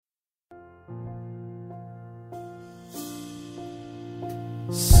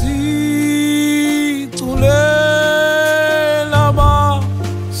Wake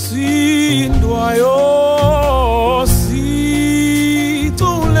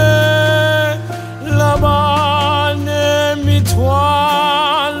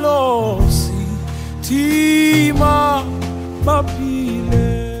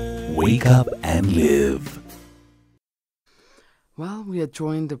up and live. Well, we are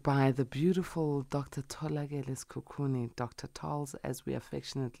joined by the beautiful Dr. Tholakele Kukuni, Dr. Thols, as we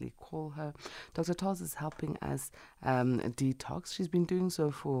affectionately call her. Dr. Thols is helping us detox. She's been doing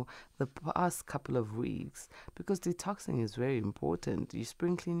so for the past couple of weeks because detoxing is very important. You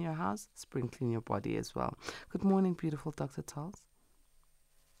spring clean your house, spring clean your body as well. Good morning, beautiful Dr. Thols.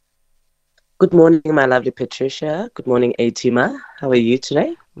 Good morning, my lovely Patricia. Good morning, Atima. How are you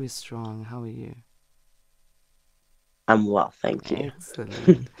today? We're strong. How are you? I'm well, thank you.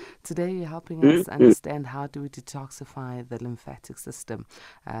 Excellent. Today you're helping us understand how do we detoxify the lymphatic system.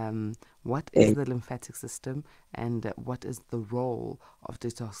 What is the lymphatic system and what is the role of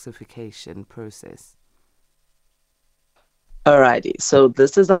detoxification process? Alrighty, so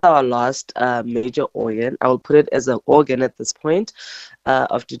this is our last major organ. I will put it as an organ at this point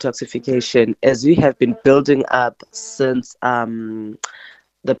of detoxification, as we have been building up since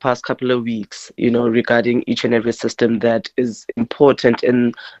the past couple of weeks, regarding each and every system that is important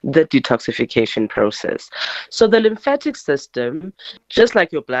in the detoxification process. So the lymphatic system, just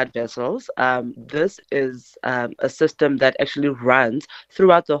like your blood vessels, this is a system that actually runs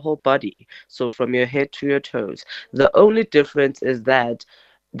throughout the whole body. So from your head to your toes. The only difference is that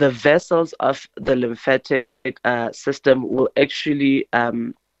the vessels of the lymphatic system will actually,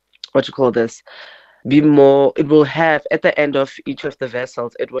 it will have, at the end of each of the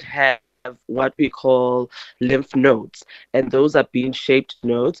vessels, it would have what we call lymph nodes, and those are bean-shaped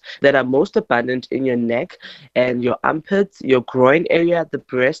nodes that are most abundant in your neck and your armpits, your groin area, the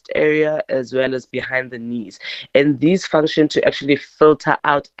breast area, as well as behind the knees. And these function to actually filter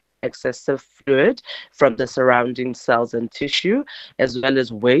out excessive fluid from the surrounding cells and tissue, as well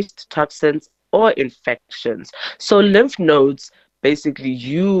as waste, toxins, or infections. So lymph nodes, basically,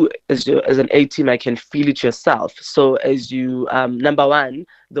 you as an A-team, I can feel it yourself. So as you, number one,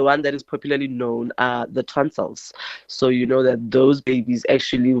 the one that is popularly known are the tonsils. So you know that those babies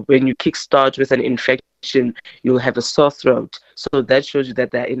actually, when you kickstart with an infection, you'll have a sore throat. So that shows you that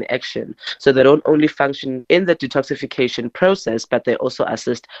they're in action. So they don't only function in the detoxification process, but they also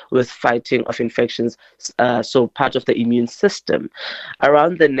assist with fighting of infections. So part of the immune system.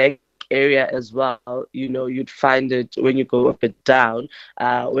 Around the neck area as well, you'd find it when you go up and down,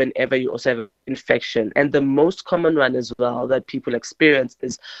 whenever you also have an infection. And the most common one as well that people experience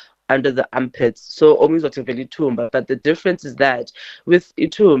is under the armpits. So almost like itumba, but the difference is that with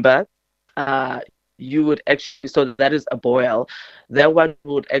itumba, you would actually, so that is a boil, that one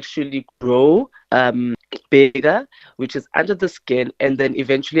would actually grow bigger, which is under the skin, and then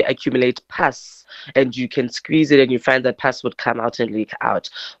eventually accumulate pus, and you can squeeze it and you find that pus would come out and leak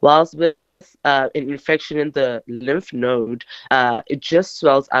out. Whilst with an infection in the lymph node, it just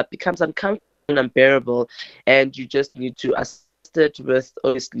swells up, becomes uncomfortable and unbearable, and you just need to assist it with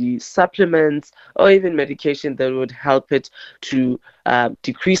obviously supplements or even medication that would help it to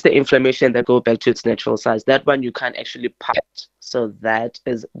decrease the inflammation, that go back to its natural size. That one you can't actually pop it. So that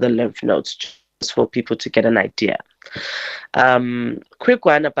is the lymph nodes, just for people to get an idea. Quick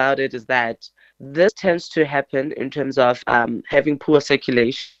one about it is that this tends to happen in terms of having poor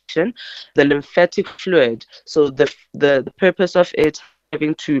circulation. The lymphatic fluid, so the purpose of it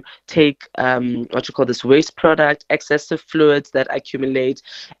having to take this waste product, excessive fluids that accumulate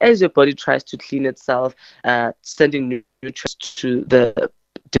as your body tries to clean itself, sending nutrients to the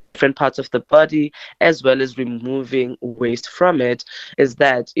different parts of the body, as well as removing waste from it, is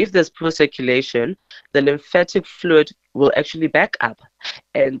that if there's poor circulation, the lymphatic fluid will actually back up,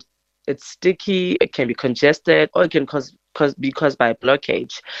 and it's sticky, it can be congested, or it can be caused by a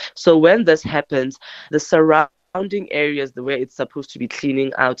blockage. So when this happens, the surrounding areas, the way it's supposed to be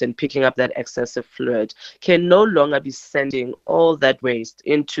cleaning out and picking up that excessive fluid, can no longer be sending all that waste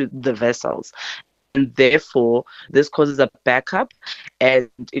into the vessels. And therefore, this causes a backup, and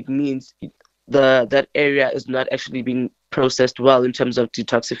it means that area is not actually being processed well in terms of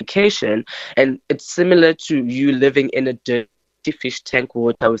detoxification. And it's similar to you living in a dirty fish tank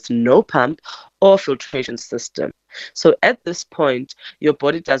water with no pump or filtration system. So at this point, your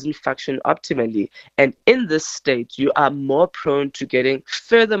body doesn't function optimally. And in this state, you are more prone to getting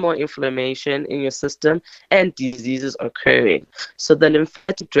furthermore inflammation in your system and diseases occurring. So the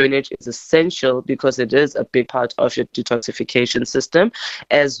lymphatic drainage is essential because it is a big part of your detoxification system,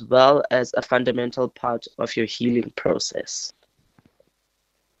 as well as a fundamental part of your healing process.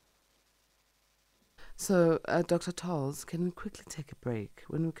 So, Dr. Thols, can we quickly take a break?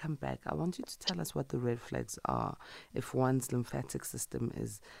 When we come back, I want you to tell us what the red flags are if one's lymphatic system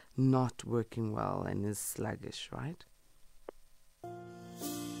is not working well and is sluggish, right?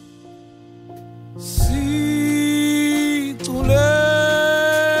 Si tous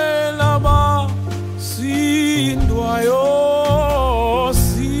les là-bas, si doyo,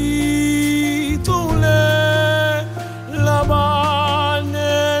 si tous les là-bas,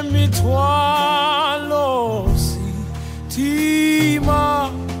 ne mitwalo, si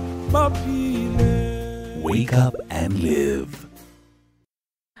tima papile. Wake up and live.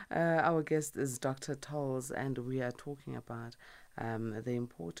 Our guest is Dr. Thols, and we are talking about the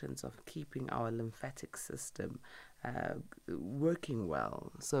importance of keeping our lymphatic system working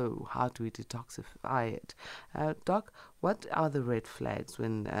well. So how do we detoxify it? Doc, what are the red flags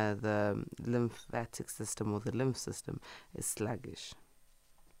when the lymphatic system or the lymph system is sluggish?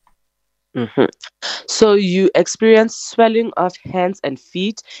 Mhm. So you experience swelling of hands and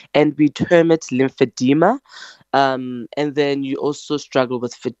feet, and we term it lymphedema. And then you also struggle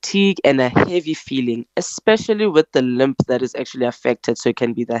with fatigue and a heavy feeling, especially with the lymph that is actually affected. So it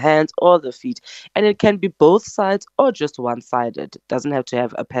can be the hands or the feet, and it can be both sides or just one-sided. It doesn't have to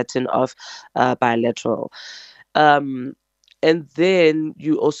have a pattern of bilateral. Um, and then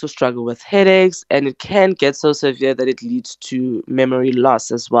you also struggle with headaches, and it can get so severe that it leads to memory loss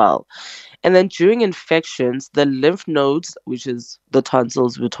as well. And then during infections, the lymph nodes, which is the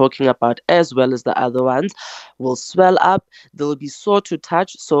tonsils we're talking about, as well as the other ones, will swell up. They'll be sore to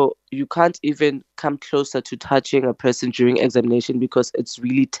touch. So you can't even come closer to touching a person during examination because it's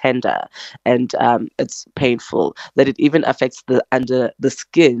really tender and it's painful, that it even affects the under the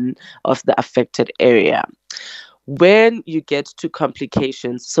skin of the affected area. When you get to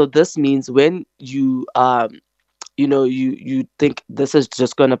complications, so this means when you think this is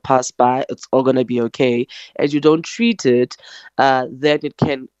just going to pass by, it's all going to be okay, and you don't treat it, then it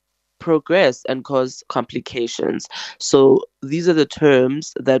can progress and cause complications. So these are the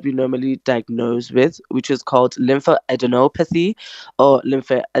terms that we normally diagnose with, which is called lymphadenopathy or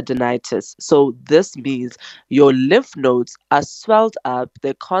lymphadenitis. So this means your lymph nodes are swelled up,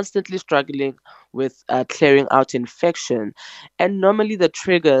 they're constantly struggling with clearing out infection. And normally the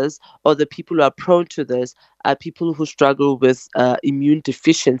triggers or the people who are prone to this are people who struggle with immune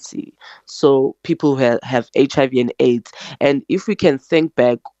deficiency. So people who have HIV and AIDS. And if we can think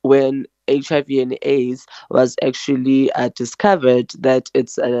back when HIV and AIDS was actually discovered that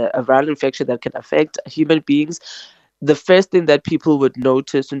it's a viral infection that can affect human beings, the first thing that people would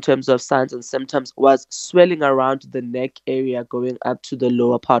notice in terms of signs and symptoms was swelling around the neck area going up to the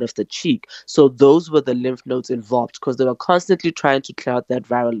lower part of the cheek. So those were the lymph nodes involved because they were constantly trying to clear out that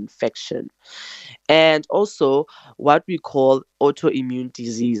viral infection. And also what we call autoimmune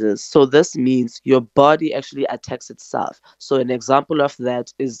diseases. So this means your body actually attacks itself. So an example of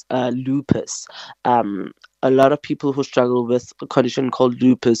that is lupus. Um, a lot of people who struggle with a condition called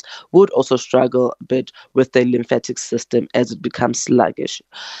lupus would also struggle a bit with their lymphatic system as it becomes sluggish.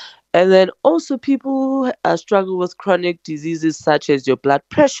 And then also people who struggle with chronic diseases such as your blood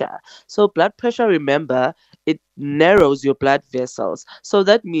pressure. So blood pressure, remember, it narrows your blood vessels. So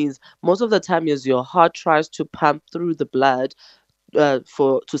that means most of the time as your heart tries to pump through the blood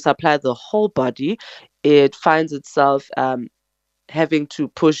for to supply the whole body, it finds itself having to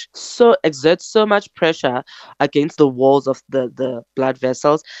exert so much pressure against the walls of the blood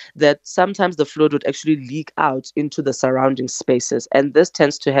vessels that sometimes the fluid would actually leak out into the surrounding spaces. And this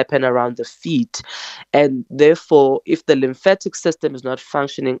tends to happen around the feet. And therefore, if the lymphatic system is not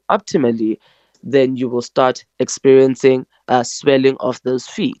functioning optimally, then you will start experiencing swelling of those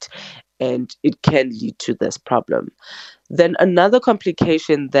feet. And it can lead to this problem. Then another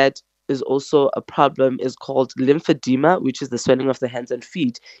complication that is also a problem is called lymphedema, which is the swelling of the hands and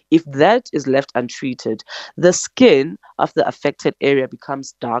feet. If that is left untreated, the skin of the affected area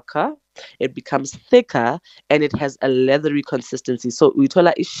becomes darker, it becomes thicker, and it has a leathery consistency. So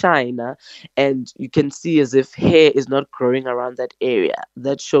uitola is shiner, and you can see as if hair is not growing around that area.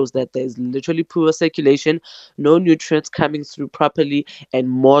 That shows that there's literally poor circulation, no nutrients coming through properly, and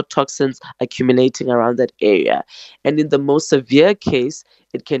more toxins accumulating around that area. And in the most severe case,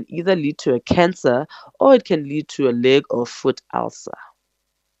 it can either lead to a cancer or it can lead to a leg or foot ulcer.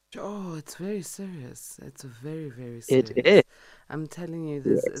 Oh, it's very serious. It's very, very It is. serious. I'm telling you,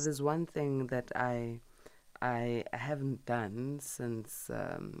 Yes. there's one thing that I haven't done since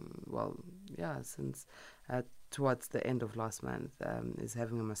since towards the end of last month is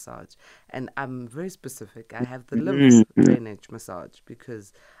having a massage, and I'm very specific. I have the lymph Mm, drainage massage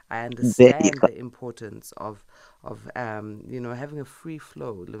because I very understand good. the importance of having a free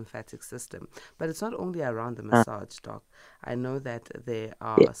flow lymphatic system. But it's not only around the Uh, massage, doc. I know that there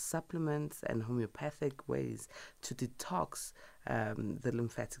yeah. are supplements and homeopathic ways to detox the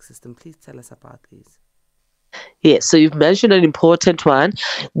lymphatic system. Please tell us about these. Yes, so you've mentioned an important one.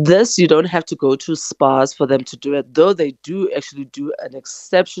 This, you don't have to go to spas for them to do it, though they do actually do an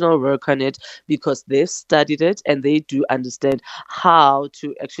exceptional work on it because they've studied it and they do understand how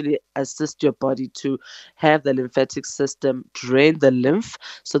to actually assist your body to have the lymphatic system drain the lymph.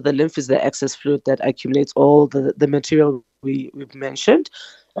 So the lymph is the excess fluid that accumulates all the material we've mentioned.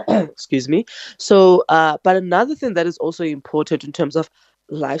 Excuse me. So, but another thing that is also important in terms of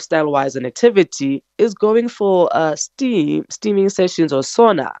lifestyle wise and activity is going for steaming sessions or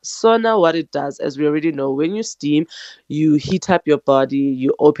sauna. What it does, as we already know, when you steam, you heat up your body,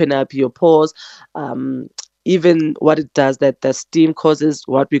 you open up your pores. Even what it does, that the steam causes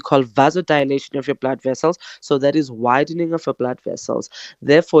what we call vasodilation of your blood vessels, so that is widening of your blood vessels.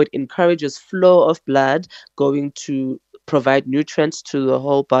 Therefore, it encourages flow of blood going to provide nutrients to the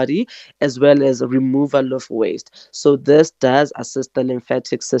whole body, as well as a removal of waste. So this does assist the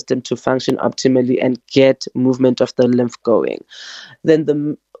lymphatic system to function optimally and get movement of the lymph going. Then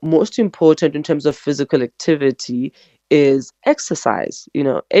the most important in terms of physical activity is exercise.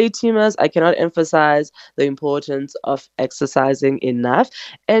 A-teamers, I cannot emphasize the importance of exercising enough.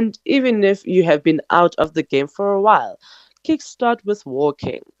 And even if you have been out of the game for a while, kickstart with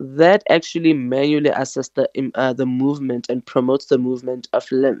walking. That actually manually assists the movement and promotes the movement of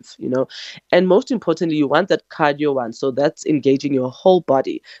lymph. And most importantly, you want that cardio one, so that's engaging your whole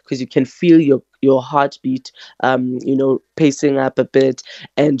body because you can feel your heartbeat pacing up a bit,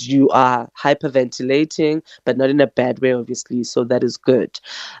 and you are hyperventilating, but not in a bad way, obviously. So that is good.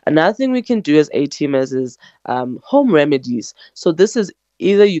 Another thing we can do as A-teamers is home remedies. So this is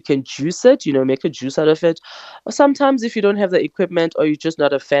either you can juice it, make a juice out of it, or sometimes if you don't have the equipment or you're just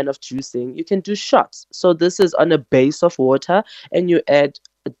not a fan of juicing, you can do shots. So this is on a base of water, and you add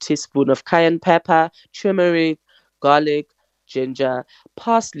a teaspoon of cayenne pepper, turmeric, garlic, ginger,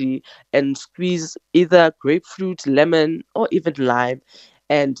 parsley, and squeeze either grapefruit, lemon, or even lime.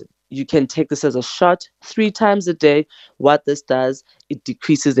 And you can take this as a shot 3 times a day. What this does, it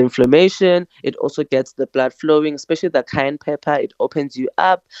decreases inflammation. It also gets the blood flowing, especially the cayenne pepper. It opens you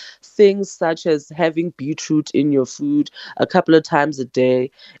up. Things such as having beetroot in your food a couple of times a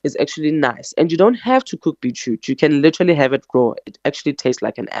day is actually nice. And you don't have to cook beetroot. You can literally have it raw. It actually tastes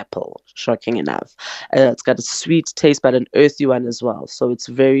like an apple, shocking enough. It's got a sweet taste, but an earthy one as well. So it's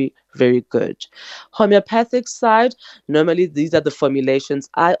very, very good. Homeopathic side, normally these are the formulations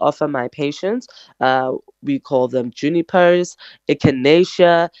I offer my patients. We call them junipers,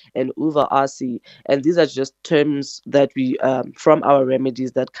 echinacea, and uva arsi. And these are just terms that we, from our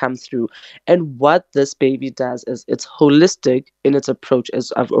remedies that come through. And what this baby does is it's holistic in its approach,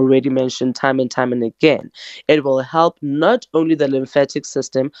 as I've already mentioned time and again. It will help not only the lymphatic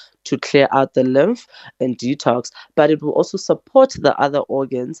system to clear out the lymph and detox, but it will also support the other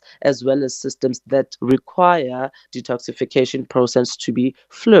organs as well as systems that require detoxification process to be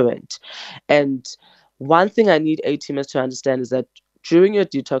fluent. And one thing I need A-teamers to understand is that during your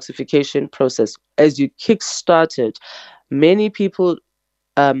detoxification process, as you kick-start it, many people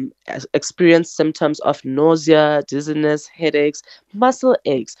experience symptoms of nausea, dizziness, headaches, muscle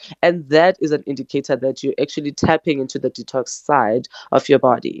aches, and that is an indicator that you're actually tapping into the detox side of your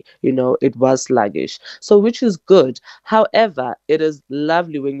body. It was sluggish, so which is good. However, it is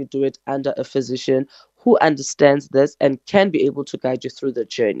lovely when you do it under a physician who understands this and can be able to guide you through the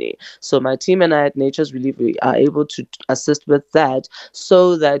journey. So my team and I at Nature's Relief, we are able to assist with that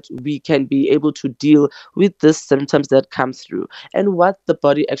so that we can be able to deal with the symptoms that come through. And what the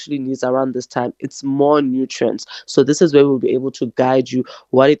body actually needs around this time, it's more nutrients. So this is where we'll be able to guide you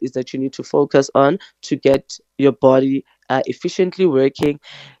what it is that you need to focus on to get your body efficiently working,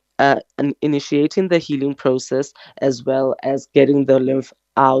 and initiating the healing process, as well as getting the lymph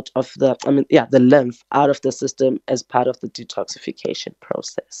out of the lymph out of the system as part of the detoxification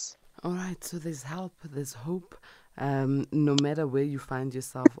process. All right, so there's help, there's hope. No matter where you find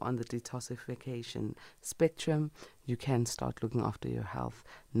yourself on the detoxification spectrum, you can start looking after your health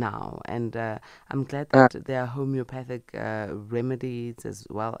now. And I'm glad that there are homeopathic remedies as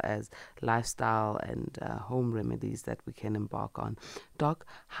well as lifestyle and home remedies that we can embark on. Doc,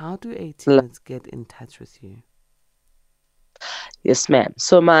 how do A-teamers get in touch with you? Yes, ma'am.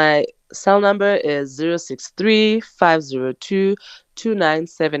 So my cell number is 063 502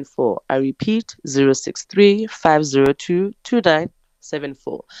 2974. I repeat,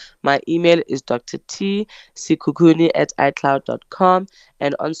 063-502-2974. My email is drtsikukuni@icloud.com,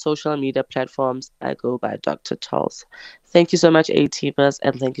 and on social media platforms, I go by Dr. Thols. Thank you so much, A-Teamers,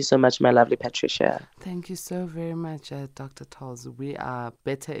 and thank you so much, my lovely Patricia. Thank you so very much, Dr. Thols. We are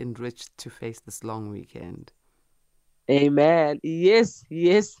better enriched to face this long weekend. Amen. Yes,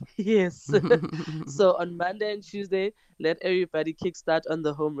 yes, yes. So on Monday and Tuesday, let everybody kickstart on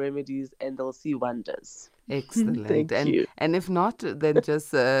the home remedies and they'll see wonders. Excellent. Thank you. And if not, then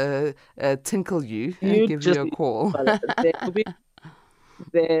just tinkle you give just you a call.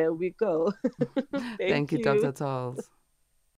 there we go. Thank you, you. Dr. Thols.